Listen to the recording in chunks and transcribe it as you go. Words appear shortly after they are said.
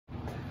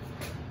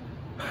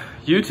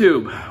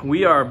YouTube,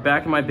 we are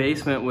back in my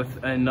basement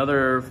with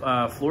another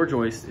floor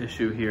joist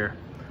issue here.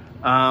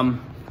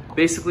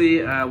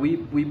 Basically,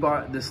 we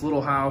bought this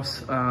little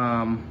house,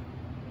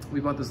 we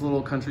bought this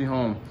little country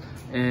home,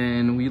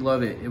 and we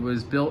love it. It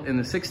was built in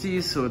the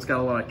 60s, so it's got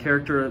a lot of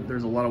character.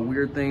 There's a lot of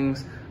weird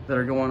things that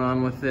are going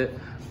on with it,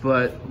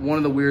 but one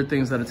of the weird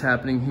things that is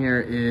happening here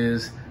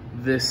is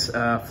this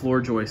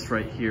floor joist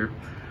right here.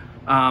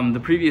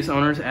 The previous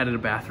owners added a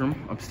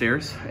bathroom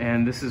upstairs,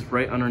 and this is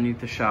right underneath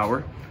the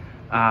shower.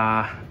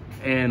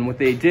 And what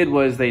they did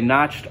was they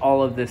notched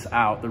all of this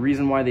out. The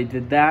reason why they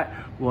did that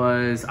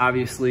was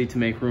obviously to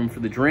make room for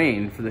the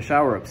drain for the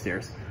shower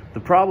upstairs. The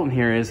problem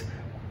here is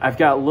I've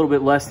got a little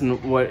bit less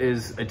than what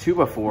is a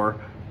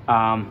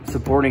 2x4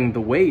 supporting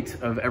the weight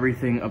of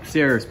everything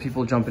upstairs,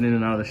 people jumping in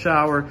and out of the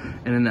shower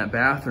and in that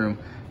bathroom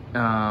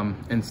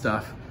and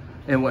stuff.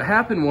 And what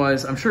happened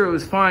was, I'm sure it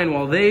was fine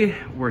while they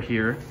were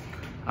here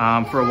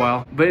for a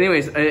while. But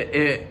anyways,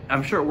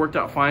 I'm sure it worked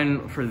out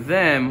fine for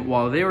them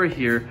while they were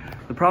here.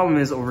 The problem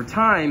is over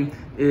time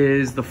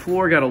is the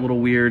floor got a little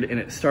weird and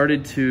it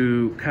started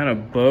to kind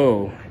of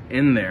bow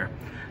in there.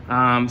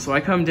 So I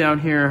come down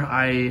here,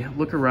 I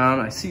look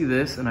around, I see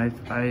this, and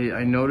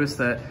I notice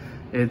that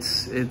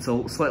it's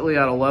slightly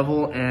out of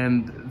level,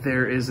 and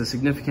there is a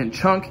significant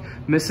chunk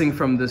missing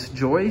from this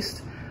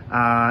joist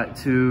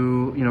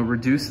to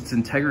reduce its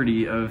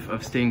integrity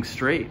of staying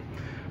straight.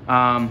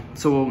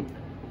 So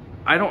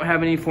I don't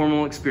have any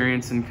formal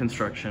experience in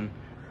construction.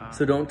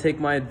 So don't take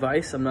my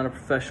advice. I'm not a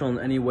professional in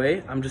any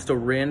way. I'm just a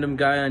random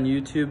guy on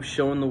YouTube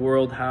showing the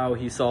world how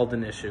he solved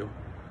an issue.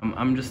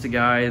 I'm just a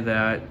guy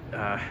that,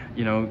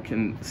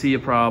 can see a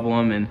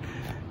problem and,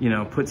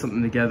 put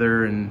something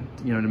together and,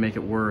 to make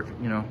it work,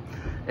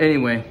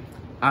 Anyway,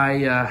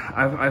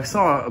 I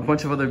saw a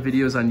bunch of other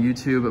videos on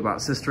YouTube about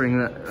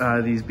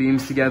sistering these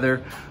beams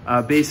together.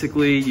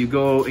 Basically, you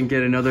go and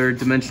get another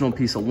dimensional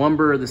piece of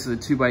lumber. This is a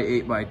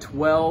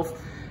 2x8x12.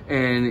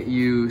 And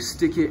you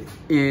stick it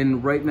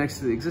in right next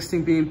to the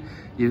existing beam.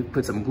 You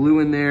put some glue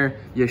in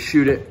there, you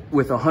shoot it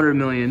with 100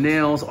 million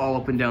nails all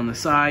up and down the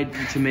side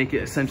to make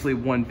it essentially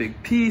one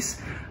big piece.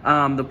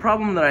 The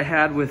problem that I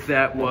had with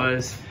that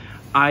was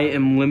I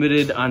am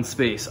limited on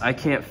space. I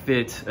can't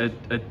fit a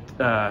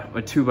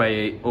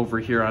 2x8 over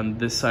here on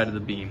this side of the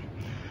beam,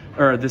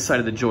 or this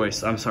side of the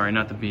joist. I'm sorry,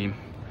 not the beam.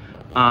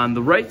 On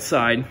the right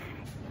side,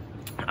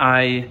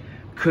 I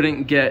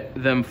couldn't get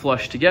them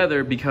flush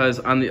together because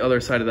on the other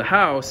side of the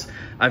house,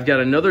 I've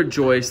got another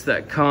joist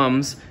that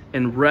comes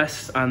and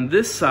rests on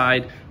this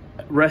side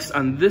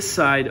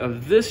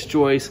of this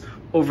joist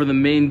over the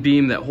main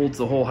beam that holds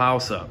the whole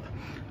house up.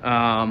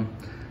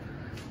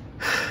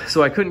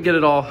 So I couldn't get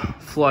it all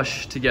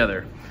flush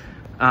together.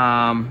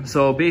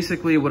 So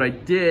basically what I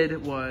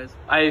did was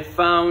I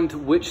found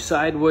which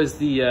side was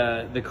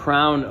the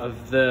crown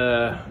of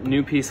the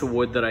new piece of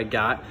wood that I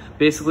got.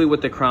 Basically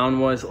what the crown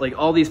was, like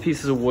all these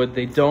pieces of wood,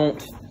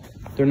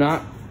 they're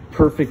not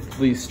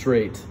perfectly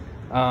straight.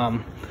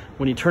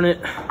 When you turn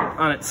it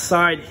on its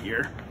side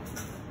here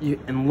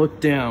and look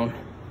down,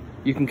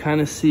 you can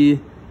kind of see,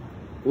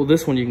 well,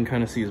 this one you can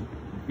kind of see is,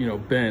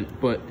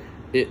 bent, but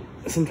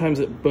sometimes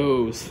it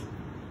bows,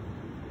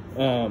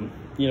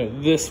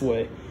 this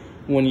way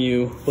when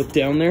you look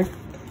down there.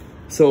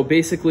 So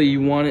basically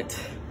you want it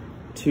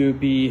to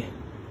be,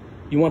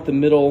 you want the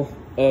middle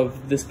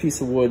of this piece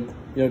of wood,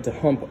 to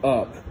hump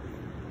up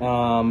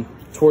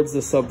towards the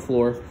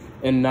subfloor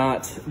and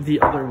not the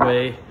other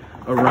way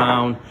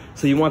around.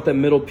 So you want that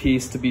middle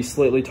piece to be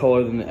slightly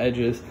taller than the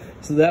edges.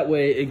 So that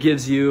way it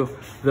gives you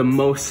the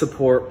most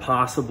support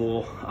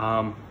possible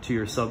to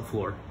your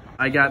subfloor.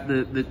 I got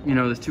this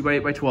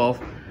 2x8x12,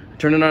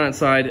 turned it on its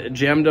side,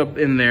 jammed up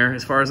in there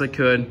as far as I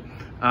could.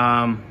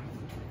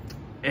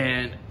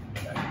 And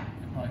I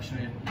probably show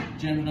you,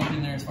 jammed it up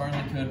in there as far as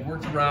I could,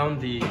 worked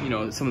around the,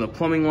 some of the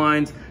plumbing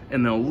lines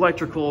and the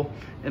electrical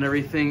and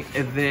everything.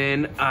 And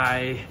then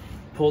I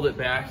pulled it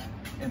back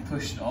and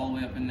pushed it all the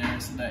way up in there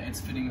so that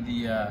it's fitting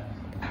the,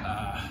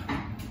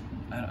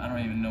 I don't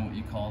even know what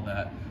you call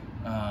that,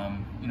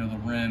 the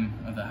rim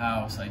of the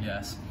house, I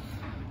guess.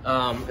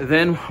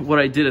 Then what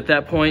I did at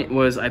that point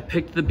was I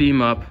picked the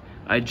beam up,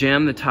 I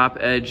jammed the top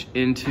edge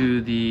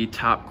into the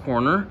top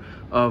corner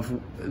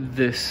of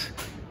this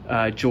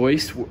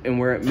joist and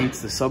where it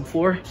meets the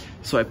subfloor.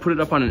 So I put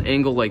it up on an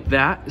angle like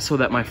that so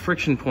that my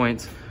friction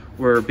points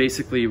were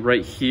basically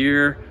right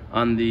here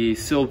on the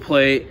sill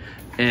plate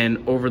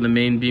and over the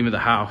main beam of the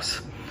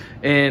house.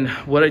 And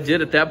what I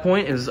did at that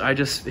point is I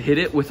just hit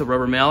it with a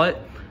rubber mallet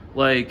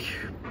like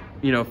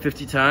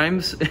 50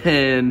 times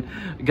and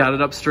got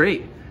it up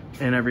straight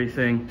and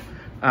everything.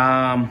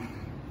 And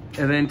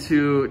then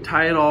to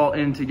tie it all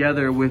in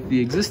together with the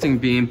existing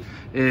beam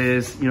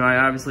is, I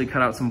obviously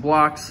cut out some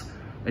blocks,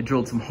 I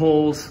drilled some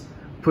holes,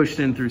 pushed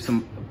in through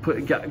some,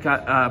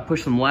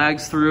 pushed some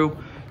lags through,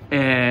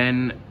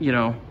 and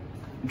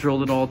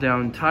drilled it all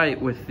down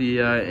tight with the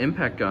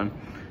impact gun.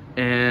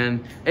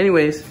 And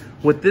anyways,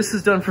 what this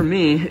has done for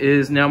me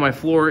is now my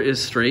floor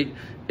is straight.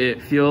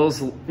 It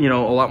feels, a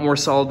lot more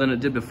solid than it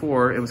did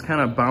before. It was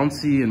kind of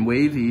bouncy and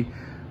wavy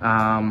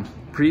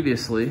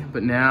previously,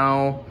 but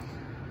now,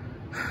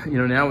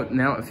 you know,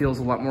 now it feels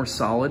a lot more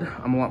solid.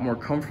 I'm a lot more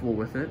comfortable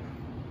with it.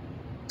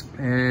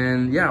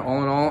 And yeah,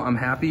 all in all, I'm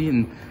happy,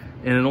 and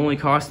it only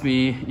cost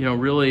me, you know,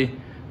 really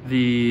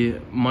the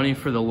money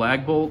for the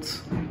lag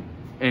bolts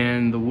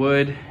and the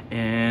wood,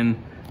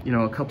 and, you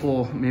know, a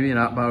couple, maybe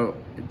not about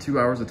 2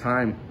 hours of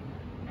time,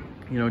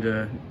 you know,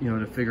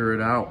 to figure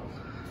it out.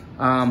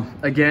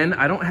 Again,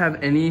 I don't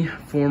have any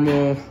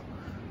formal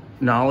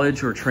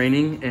knowledge or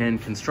training in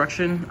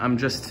construction. I'm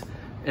just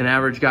an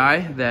average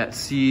guy that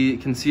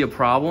can see a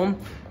problem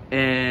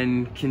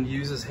and can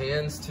use his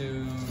hands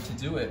to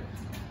do it.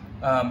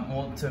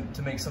 Well,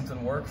 to make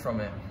something work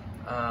from it.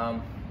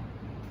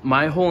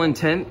 My whole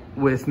intent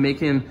with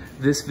making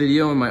this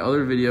video and my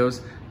other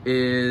videos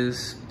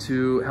is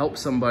to help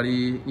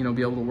somebody, you know,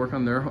 be able to work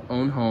on their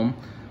own home,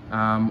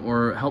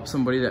 or help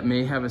somebody that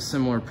may have a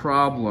similar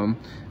problem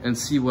and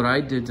see what I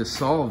did to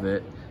solve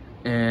it.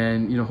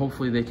 And, you know,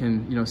 hopefully they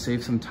can, you know,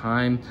 save some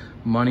time,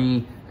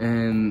 money,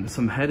 and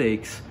some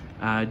headaches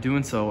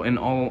doing so.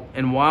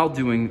 And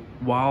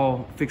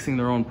while fixing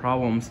their own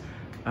problems,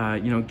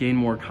 you know, gain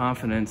more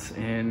confidence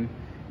in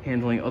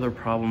handling other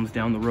problems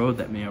down the road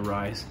that may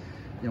arise.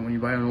 You know, when you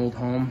buy an old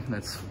home,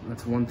 that's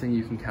one thing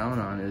you can count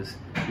on, is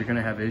you're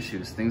gonna have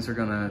issues. Things are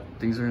gonna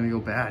go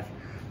bad.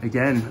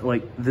 Again,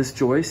 like this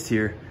joist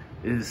here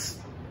is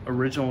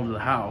original to the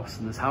house,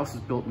 and this house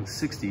was built in the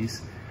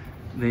 60s.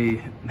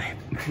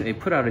 They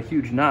put out a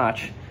huge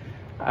notch.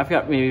 I've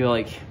got maybe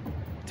like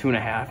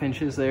 2.5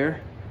 inches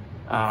there,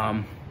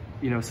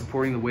 you know,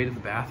 supporting the weight of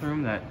the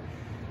bathroom. That,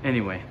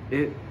 anyway,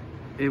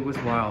 it was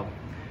wild.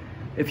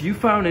 If you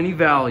found any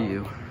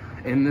value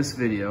in this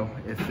video,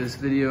 if this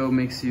video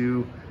makes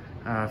you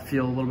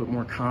feel a little bit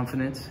more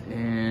confident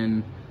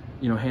in,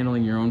 you know,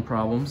 handling your own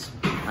problems,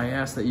 I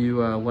ask that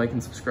you like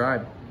and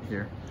subscribe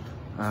here.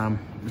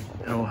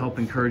 It'll help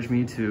encourage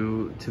me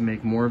to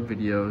make more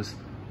videos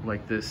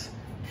like this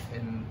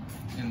in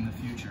the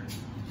future.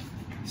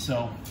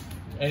 So,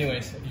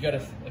 anyways, if you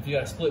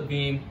got a split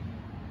beam,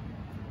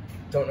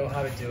 don't know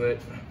how to do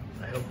it,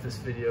 I hope this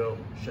video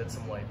shed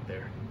some light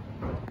there.